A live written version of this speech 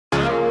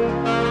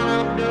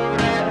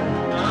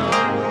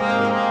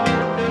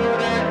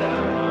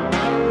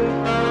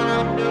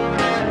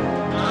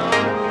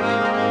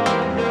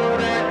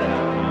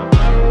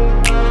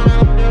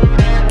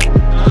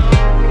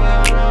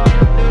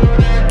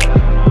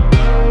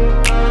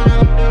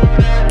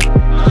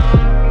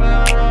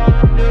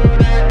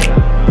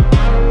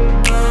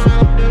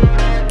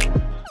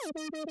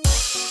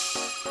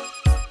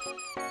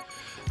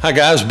Hi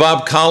guys,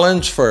 Bob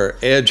Collins for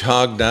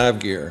Edge-Hog Dive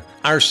Gear.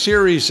 Our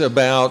series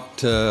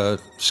about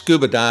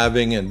scuba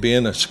diving and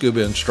being a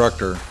scuba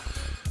instructor,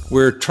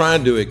 we're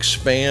trying to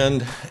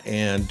expand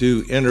and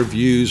do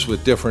interviews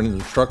with different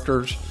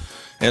instructors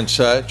and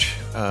such.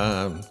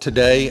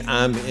 Today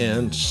I'm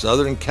in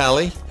Southern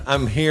Cali.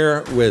 I'm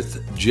here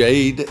with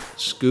Jade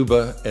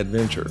Scuba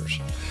Adventures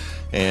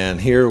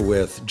and here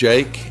with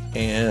Jake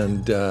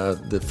and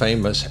the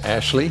famous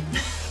Ashley.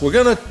 We're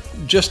gonna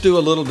just do a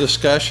little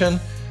discussion.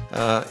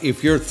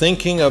 If you're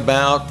thinking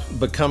about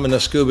becoming a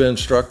scuba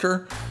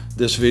instructor,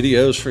 this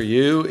video is for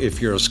you.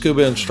 If you're a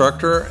scuba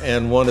instructor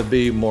and want to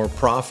be more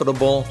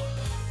profitable,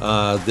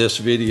 this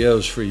video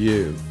is for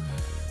you.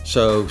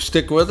 So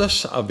stick with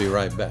us. I'll be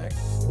right back.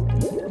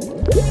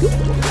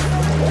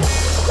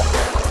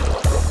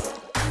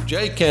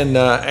 Jake and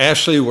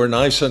Ashley were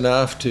nice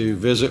enough to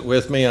visit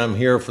with me. I'm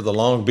here for the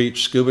Long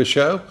Beach Scuba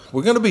Show.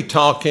 We're going to be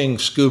talking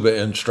scuba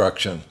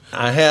instruction.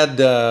 I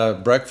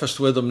had breakfast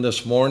with them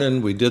this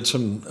morning. We did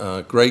some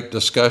great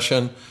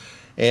discussion,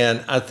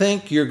 and I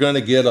think you're going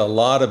to get a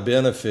lot of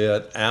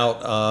benefit out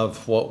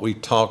of what we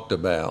talked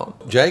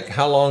about. Jake,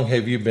 how long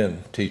have you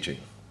been teaching?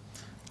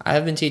 I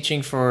have been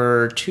teaching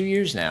for 2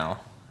 years now,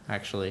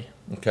 actually.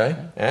 Okay.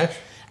 Ash?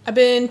 I've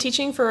been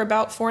teaching for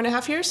about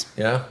 4.5 years.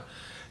 Yeah.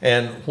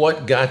 And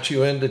what got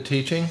you into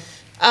teaching?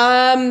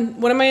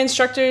 One of my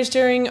instructors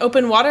during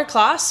open water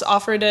class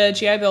offered a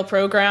GI Bill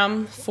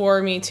program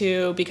for me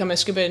to become a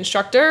scuba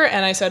instructor,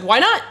 and I said, why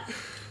not?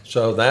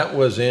 So that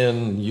was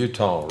in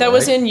Utah, right? That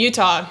was in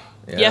Utah.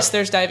 Yeah. Yes,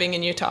 there's diving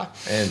in Utah.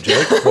 And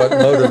Jake, what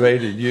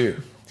motivated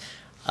you?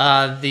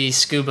 The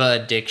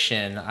scuba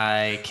addiction.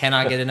 I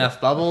cannot get enough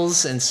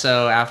bubbles, and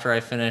so after I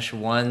finish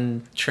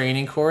one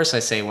training course, I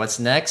say, what's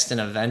next? And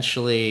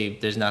eventually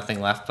there's nothing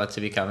left but to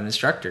become an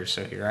instructor,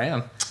 so here I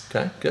am.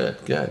 Okay, good,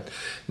 good.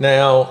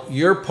 Now,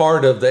 you're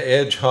part of the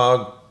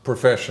Edge-Hog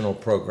Professional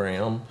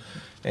program,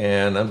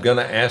 and I'm going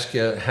to ask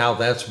you how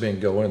that's been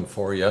going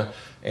for you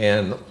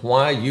and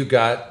why you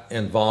got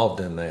involved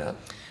in that.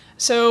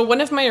 So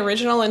one of my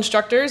original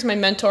instructors, my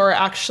mentor,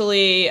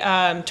 actually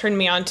turned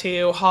me on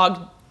to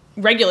hog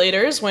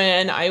regulators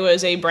when I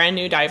was a brand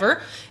new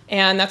diver,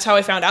 and that's how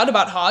I found out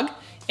about hog.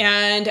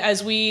 And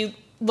as we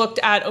looked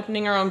at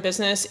opening our own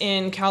business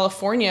in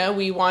California,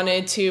 we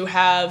wanted to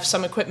have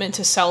some equipment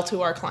to sell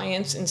to our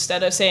clients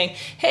instead of saying,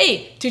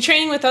 hey, do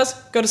training with us,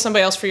 go to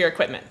somebody else for your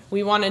equipment.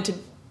 We wanted to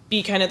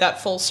be kind of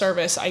that full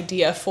service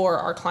idea for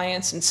our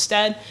clients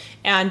instead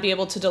and be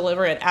able to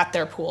deliver it at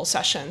their pool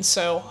sessions.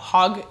 So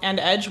Hog and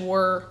Edge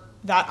were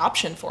that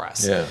option for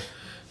us. Yeah.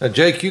 Now,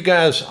 Jake, you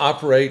guys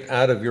operate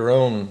out of your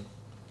own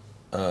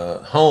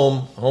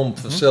home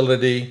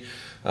facility.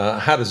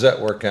 How does that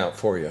work out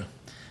for you?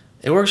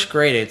 It works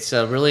great. It's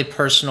a really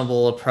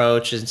personable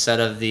approach instead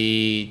of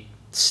the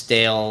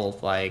stale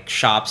like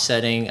shop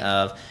setting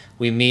of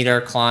we meet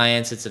our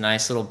clients. It's a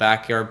nice little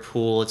backyard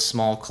pool. It's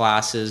small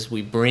classes.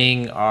 We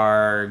bring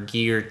our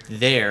gear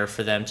there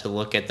for them to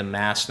look at the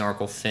mask,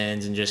 snorkel,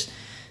 fins, and just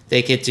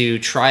they get to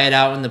try it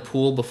out in the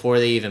pool before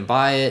they even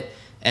buy it.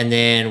 And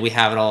then we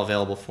have it all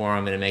available for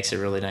them, and it makes it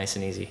really nice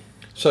and easy.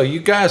 So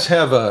you guys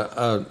have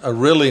a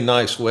really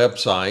nice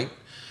website.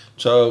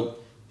 So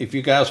if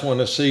you guys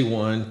want to see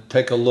one,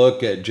 take a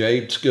look at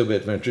Jade Scuba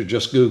Adventures.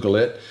 Just Google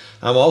it.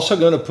 I'm also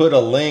going to put a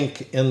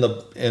link in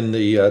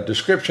the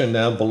description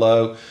down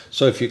below.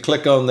 So if you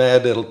click on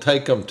that, it'll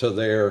take them to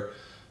their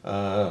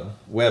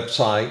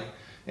website,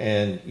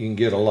 and you can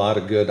get a lot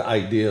of good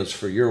ideas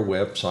for your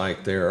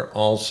website there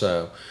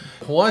also.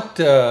 What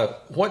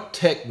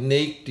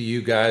technique do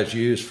you guys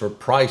use for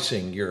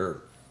pricing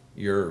your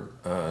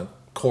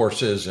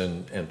courses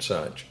and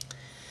such?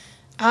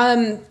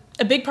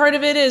 A big part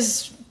of it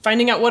is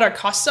finding out what our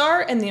costs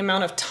are and the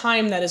amount of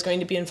time that is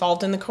going to be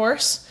involved in the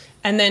course,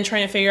 and then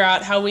trying to figure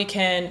out how we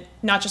can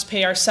not just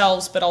pay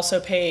ourselves but also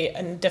pay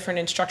a different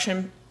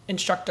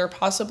instructor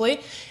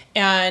possibly,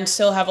 and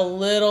still have a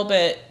little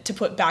bit to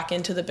put back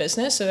into the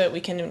business so that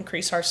we can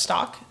increase our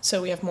stock so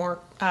we have more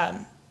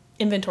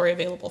inventory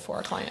available for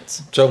our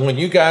clients. So when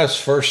you guys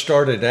first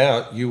started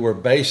out, you were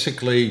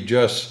basically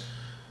just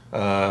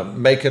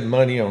making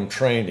money on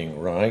training,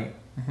 right?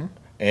 Mm-hmm.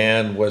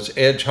 And was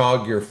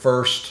Edge-Hog your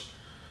first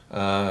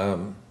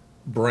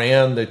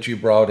brand that you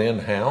brought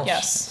in-house?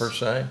 Yes. Per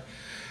se?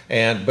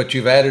 But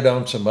you've added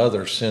on some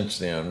others since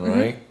then,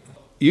 right? Mm-hmm.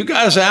 You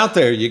guys out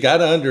there, you got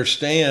to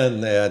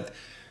understand that,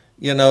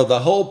 you know, the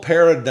whole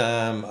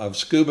paradigm of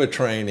scuba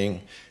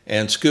training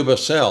and scuba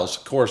sales,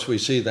 of course, we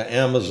see the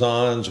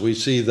Amazons, we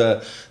see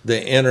the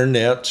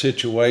internet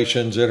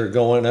situations that are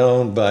going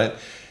on, but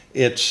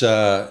it's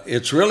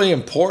really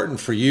important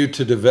for you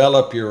to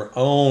develop your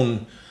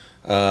own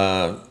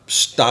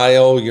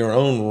style, your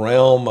own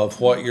realm of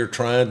what you're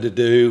trying to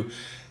do.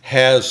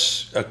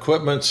 Has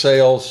equipment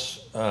sales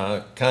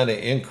kind of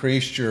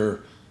increased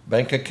your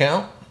bank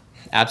account?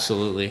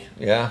 Absolutely.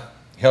 Yeah.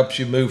 Helps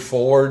you move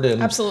forward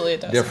and absolutely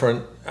it does.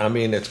 Different. I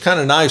mean, it's kind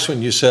of nice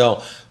when you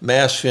sell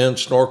mask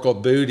fins, snorkel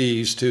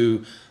booties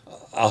to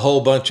a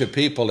whole bunch of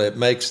people. It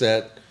makes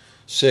that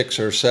 $600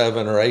 or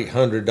 $700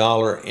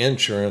 or $800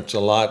 insurance a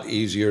lot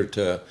easier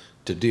to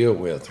deal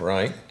with,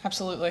 right?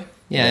 Absolutely.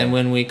 Yeah, and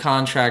when we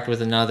contract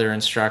with another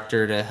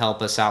instructor to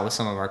help us out with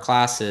some of our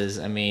classes,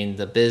 I mean,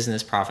 the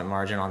business profit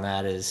margin on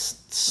that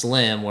is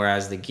slim,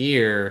 whereas the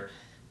gear,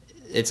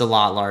 it's a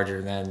lot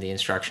larger than the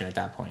instruction at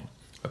that point.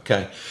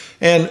 Okay.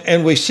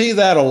 And we see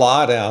that a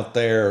lot out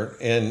there.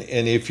 And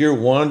if you're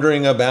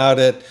wondering about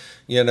it,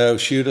 you know,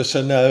 shoot us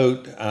a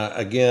note.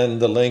 Again,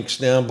 the link's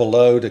down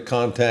below to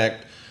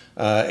contact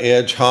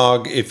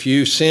Edge-Hog. If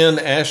you send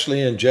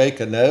Ashley and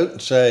Jake a note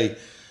and say,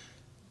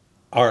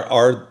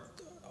 are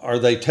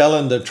they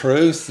telling the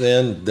truth,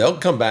 then they'll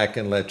come back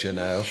and let you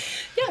know.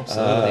 Yeah,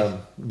 absolutely.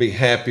 Be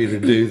happy to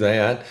do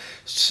that.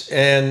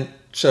 And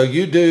so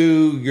you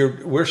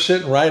do, we're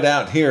sitting right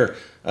out here.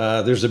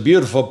 There's a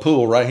beautiful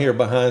pool right here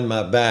behind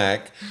my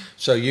back.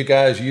 So you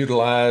guys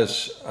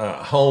utilize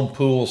home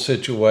pool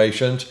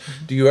situations.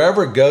 Do you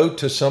ever go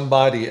to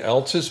somebody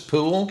else's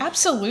pool?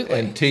 Absolutely.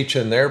 And teach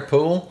in their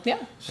pool?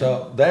 Yeah.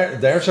 So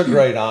there's a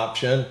great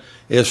option,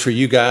 is for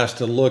you guys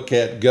to look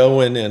at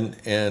going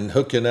and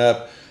hooking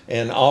up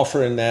and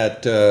offering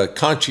that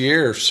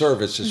concierge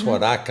service is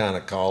what I kind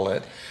of call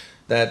it.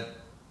 That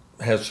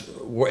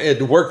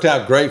it worked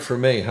out great for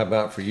me. How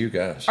about for you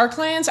guys? Our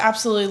clients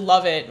absolutely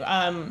love it.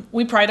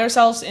 We pride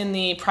ourselves in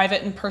the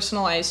private and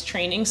personalized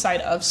training side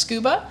of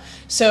scuba.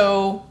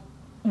 So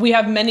we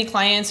have many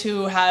clients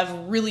who have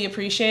really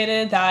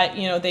appreciated that,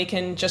 you know, they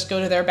can just go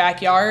to their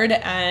backyard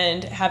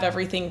and have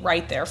everything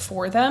right there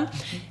for them.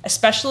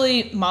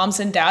 Especially moms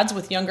and dads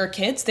with younger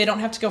kids, they don't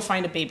have to go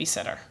find a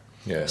babysitter.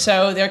 Yeah.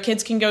 So their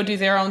kids can go do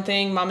their own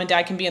thing. Mom and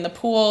dad can be in the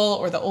pool,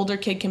 or the older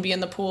kid can be in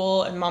the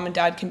pool and mom and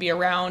dad can be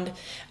around.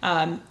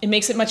 It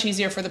makes it much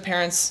easier for the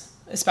parents,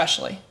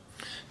 especially.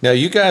 Now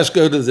you guys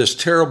go to this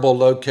terrible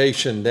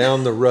location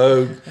down the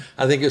road.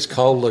 I think it's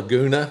called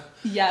Laguna.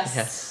 Yes.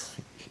 Yes.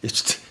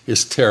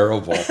 It's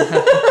terrible.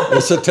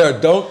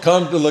 Don't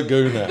come to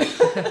Laguna.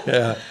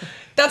 Yeah.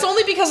 That's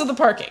only because of the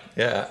parking.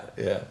 Yeah.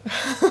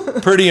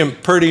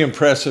 Pretty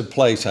impressive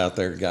place out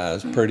there,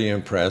 guys. Pretty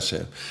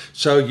impressive.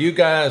 So you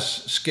guys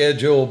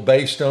schedule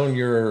based on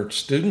your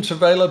students'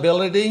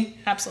 availability?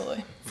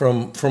 Absolutely.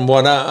 From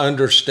what I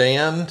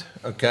understand,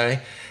 okay?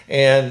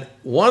 And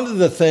one of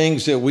the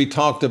things that we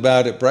talked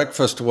about at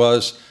breakfast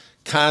was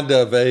kind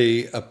of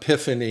a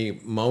epiphany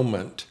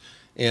moment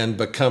in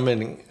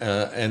becoming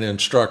an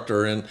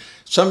instructor. And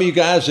some of you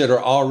guys that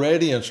are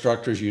already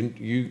instructors,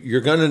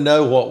 you're going to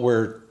know what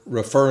we're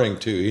referring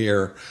to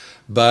here,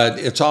 but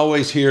it's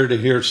always here to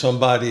hear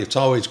somebody. It's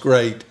always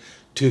great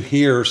to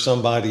hear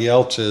somebody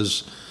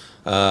else's.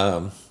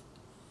 That's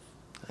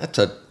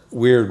a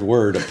weird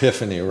word,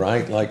 epiphany,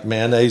 right? Like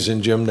mayonnaise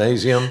in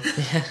gymnasium,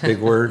 big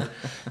word.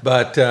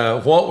 But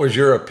what was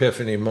your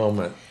epiphany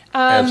moment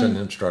as an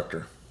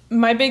instructor?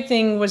 My big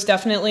thing was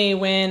definitely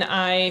when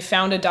I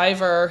found a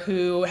diver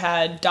who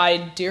had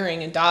died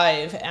during a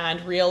dive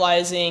and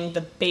realizing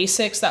the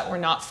basics that were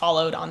not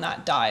followed on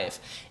that dive,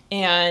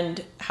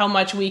 and how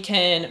much we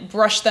can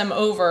brush them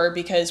over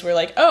because we're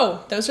like,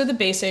 oh, those are the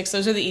basics,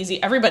 those are the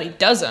easy, everybody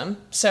does them,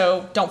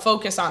 so don't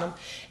focus on them.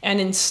 And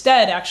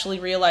instead actually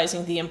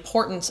realizing the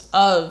importance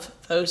of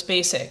those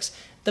basics,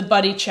 the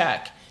buddy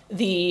check,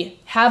 the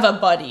have a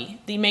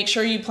buddy, the make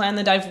sure you plan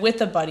the dive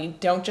with a buddy,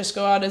 don't just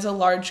go out as a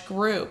large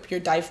group, your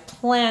dive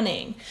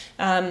planning,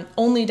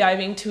 only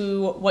diving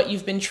to what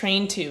you've been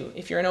trained to.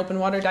 If you're an open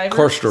water diver,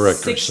 course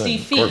director, 60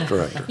 feet, course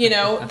director. You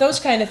know, those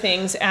kind of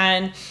things.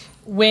 And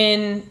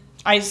when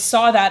I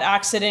saw that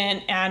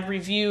accident and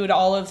reviewed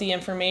all of the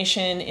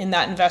information in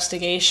that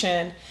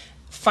investigation,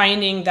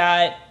 finding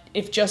that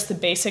if just the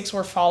basics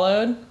were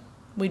followed,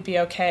 we'd be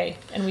okay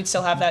and we'd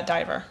still have that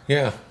diver.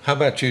 Yeah. How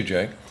about you,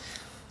 Jake?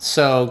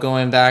 So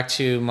going back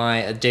to my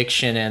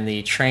addiction and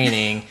the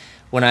training,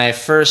 when I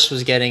first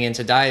was getting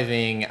into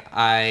diving,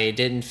 I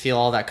didn't feel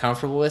all that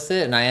comfortable with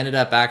it. And I ended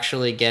up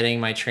actually getting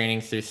my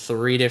training through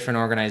 3 different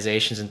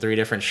organizations and 3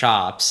 different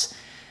shops.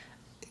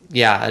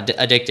 Yeah,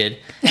 addicted.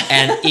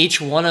 And each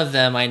one of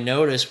them I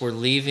noticed were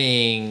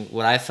leaving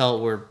what I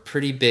felt were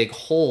pretty big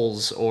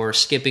holes or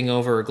skipping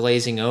over or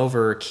glazing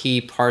over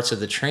key parts of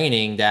the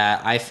training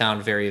that I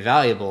found very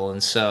valuable.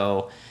 And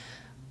so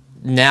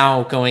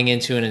now going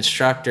into an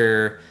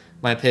instructor,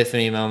 my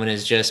epiphany moment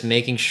is just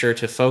making sure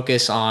to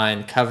focus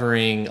on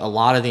covering a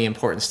lot of the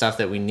important stuff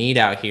that we need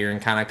out here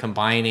and kind of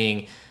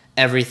combining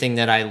everything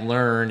that I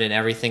learned and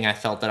everything I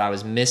felt that I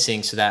was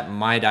missing so that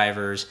my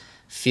divers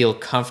feel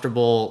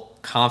comfortable,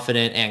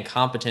 confident, and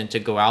competent to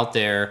go out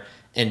there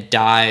and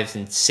dive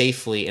and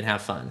safely and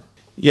have fun.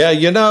 Yeah,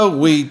 you know,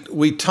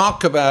 we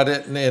talk about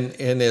it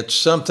and it's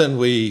something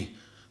we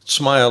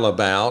smile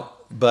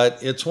about, but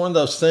it's one of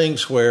those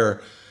things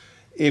where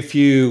if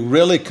you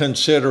really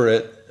consider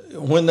it,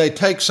 when they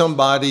take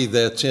somebody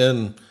that's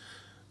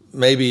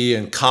maybe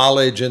in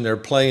college and they're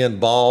playing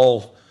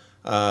ball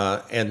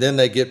and then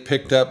they get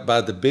picked up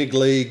by the big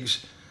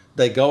leagues,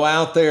 they go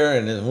out there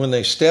and when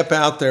they step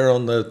out there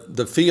on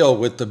the field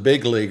with the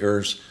big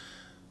leaguers,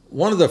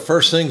 one of the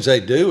first things they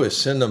do is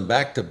send them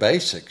back to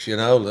basics, you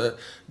know,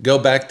 go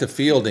back to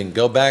fielding,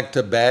 go back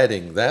to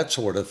batting, that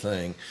sort of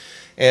thing.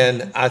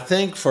 And I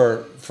think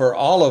for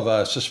all of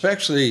us,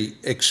 especially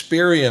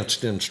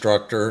experienced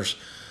instructors,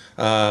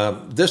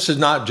 this is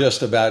not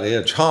just about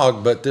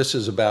Edge-Hog, but this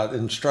is about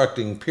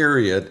instructing,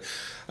 period.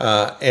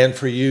 And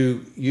for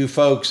you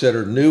folks that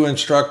are new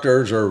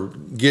instructors or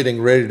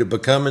getting ready to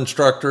become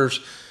instructors,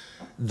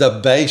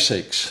 the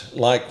basics,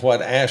 like what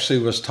Ashley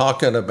was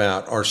talking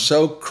about, are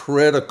so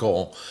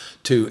critical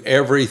to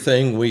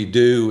everything we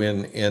do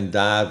in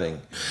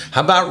diving.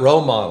 How about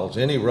role models?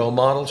 Any role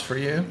models for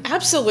you?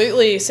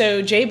 Absolutely.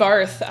 So Jay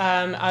Barth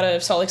out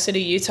of Salt Lake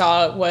City,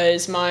 Utah,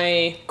 was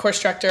my course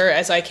instructor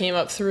as I came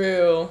up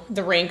through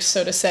the ranks,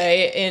 so to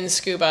say, in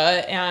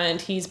scuba.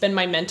 And he's been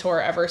my mentor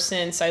ever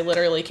since. I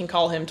literally can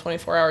call him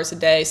 24 hours a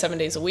day, 7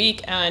 days a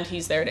week, and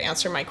he's there to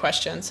answer my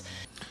questions.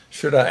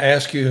 Should I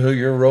ask you who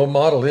your role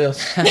model is?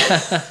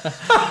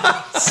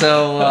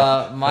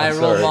 So my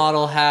role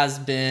model has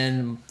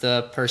been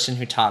the person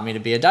who taught me to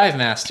be a dive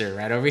master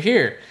right over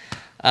here.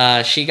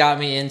 She got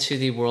me into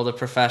the world of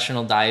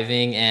professional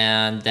diving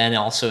and then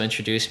also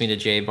introduced me to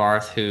Jay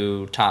Barth,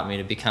 who taught me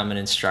to become an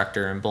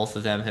instructor. And both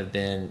of them have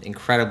been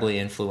incredibly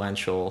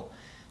influential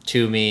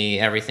to me.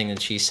 Everything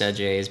that she said,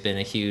 Jay, has been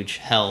a huge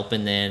help.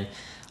 And then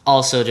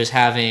also just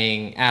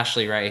having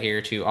Ashley right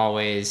here to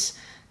always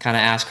kind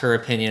of ask her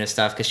opinion of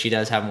stuff, because she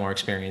does have more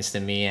experience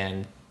than me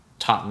and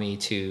taught me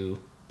to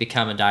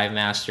become a dive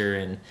master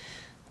and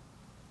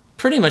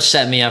pretty much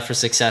set me up for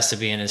success to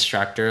be an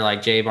instructor.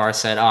 Like Jay Barr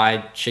said, oh,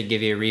 I should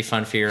give you a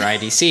refund for your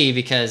IDC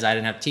because I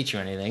didn't have to teach you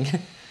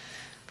anything.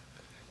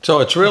 So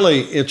it's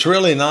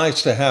really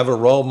nice to have a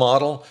role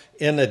model.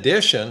 In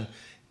addition,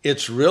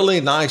 it's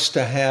really nice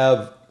to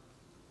have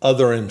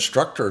other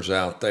instructors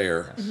out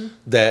there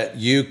that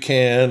you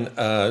can,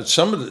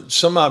 some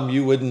of them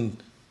you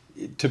wouldn't,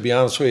 to be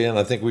honest with you, and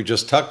I think we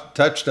just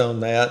touched on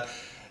that,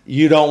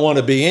 you don't want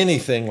to be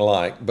anything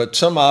like, but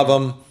some of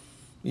them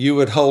you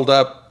would hold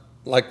up,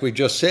 like we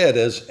just said,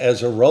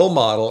 as a role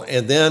model.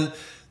 And then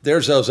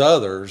there's those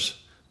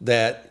others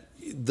that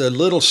the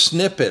little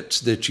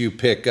snippets that you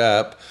pick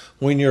up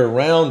when you're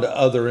around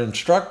other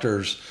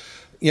instructors,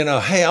 you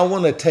know, hey, I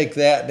want to take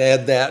that and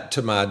add that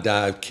to my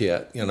dive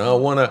kit. You know, I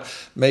want to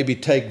maybe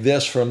take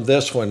this from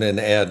this one and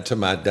add to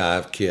my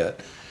dive kit.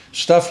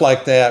 Stuff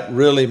like that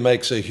really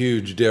makes a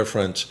huge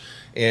difference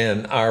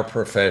in our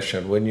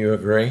profession. Wouldn't you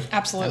agree?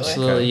 Absolutely.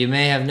 Absolutely. Okay. You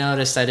may have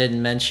noticed I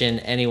didn't mention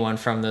anyone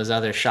from those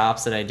other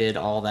shops that I did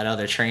all that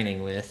other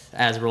training with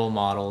as role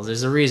models.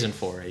 There's a reason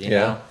for it, you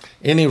know?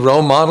 Any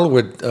role model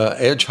with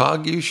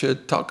Edge-Hog you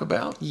should talk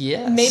about?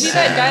 Yes. Maybe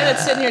that guy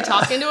that's sitting here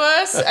talking to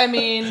us. I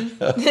mean,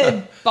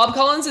 Bob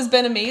Collins has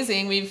been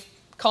amazing. We've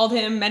called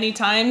him many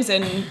times,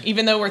 and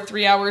even though we're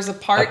 3 hours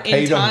apart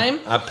in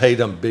time, I paid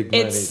him big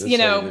money to say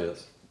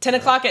this. 10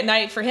 o'clock at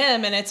night for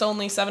him, and it's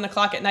only 7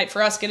 o'clock at night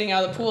for us getting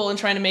out of the pool and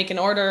trying to make an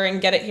order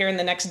and get it here in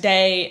the next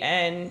day.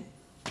 And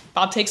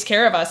Bob takes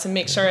care of us and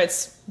makes sure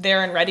it's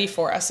there and ready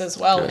for us as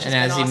well. And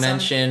as he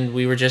mentioned,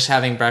 we were just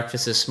having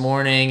breakfast this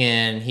morning,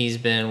 and he's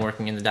been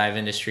working in the dive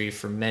industry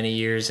for many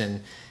years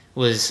and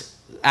was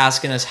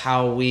asking us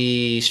how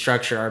we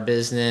structure our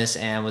business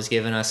and was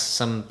giving us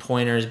some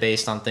pointers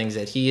based on things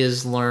that he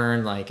has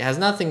learned. Like, it has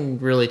nothing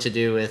really to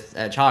do with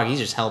Edge-Hog. He's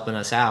just helping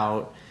us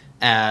out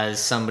as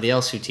somebody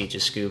else who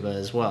teaches scuba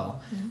as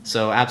well.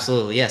 So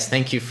absolutely, yes,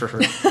 thank you for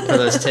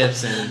those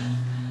tips and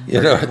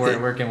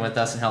working with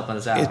us and helping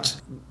us out.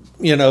 It's,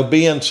 you know,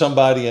 being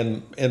somebody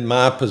in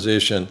my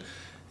position,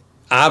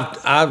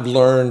 I've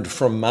learned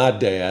from my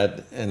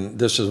dad, and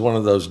this is one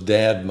of those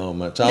dad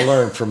moments. I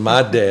learned from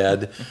my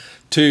dad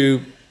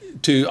to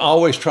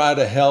always try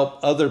to help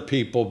other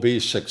people be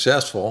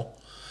successful.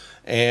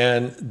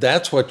 And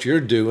that's what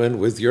you're doing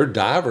with your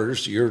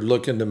divers. You're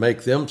looking to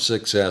make them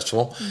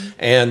successful,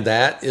 and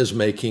that is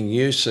making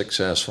you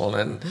successful.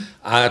 And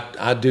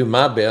I do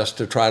my best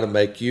to try to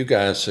make you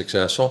guys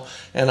successful,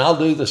 and I'll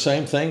do the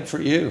same thing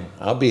for you.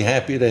 I'll be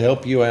happy to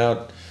help you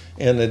out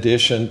in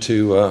addition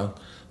to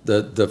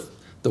the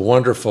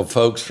wonderful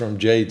folks from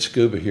Jade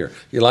Scuba here.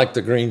 You like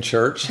the green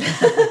shirts?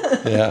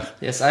 Yeah.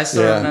 Yes, I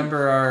still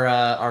remember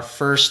our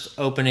first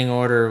opening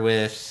order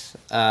with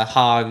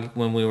Hog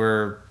when we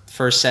were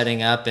first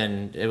setting up,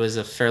 and it was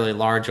a fairly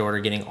large order,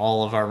 getting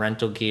all of our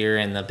rental gear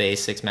and the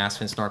basics, mask,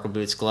 fin, snorkel,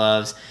 boots,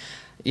 gloves.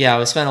 Yeah,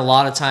 we spent a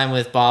lot of time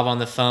with Bob on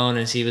the phone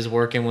as he was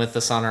working with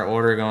us on our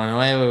order, going,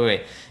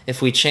 wait.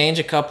 If we change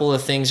a couple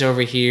of things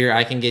over here,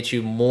 I can get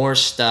you more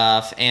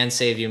stuff and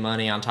save you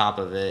money on top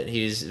of it.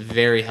 He's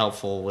very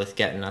helpful with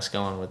getting us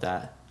going with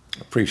that.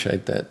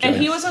 Appreciate that, Jay.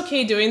 And he was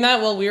okay doing that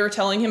while we were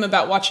telling him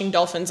about watching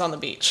dolphins on the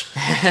beach.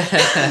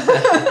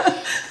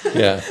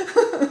 Yeah.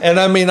 And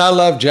I mean, I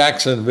love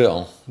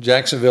Jacksonville.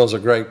 Jacksonville's a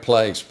great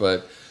place,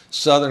 but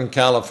Southern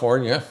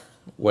California,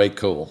 way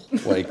cool,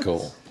 way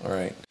cool. All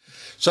right.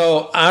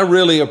 So I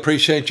really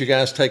appreciate you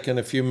guys taking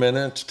a few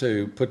minutes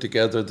to put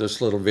together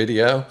this little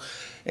video.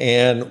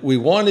 And we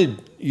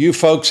wanted you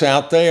folks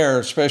out there,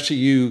 especially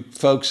you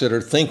folks that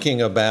are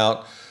thinking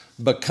about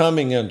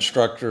becoming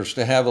instructors,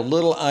 to have a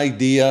little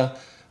idea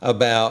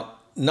about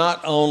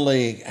not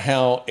only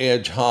how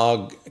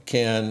Edge-Hog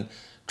can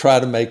try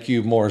to make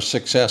you more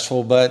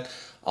successful, but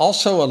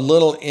also a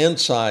little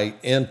insight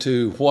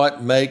into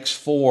what makes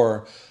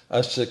for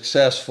a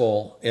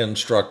successful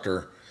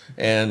instructor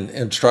and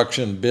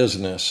instruction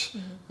business.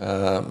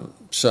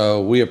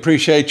 So we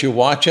appreciate you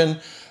watching.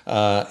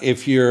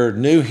 If you're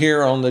new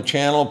here on the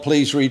channel,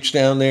 please reach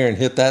down there and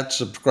hit that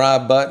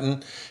subscribe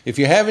button. If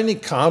you have any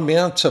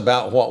comments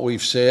about what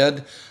we've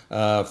said,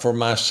 for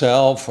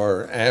myself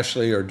or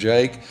Ashley or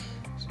Jake,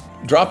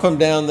 drop them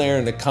down there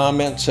in the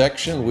comment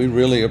section. We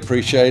really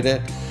appreciate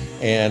it.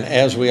 And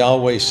as we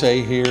always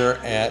say here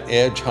at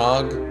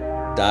Edge-Hog,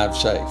 dive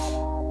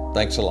safe.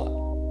 Thanks a lot.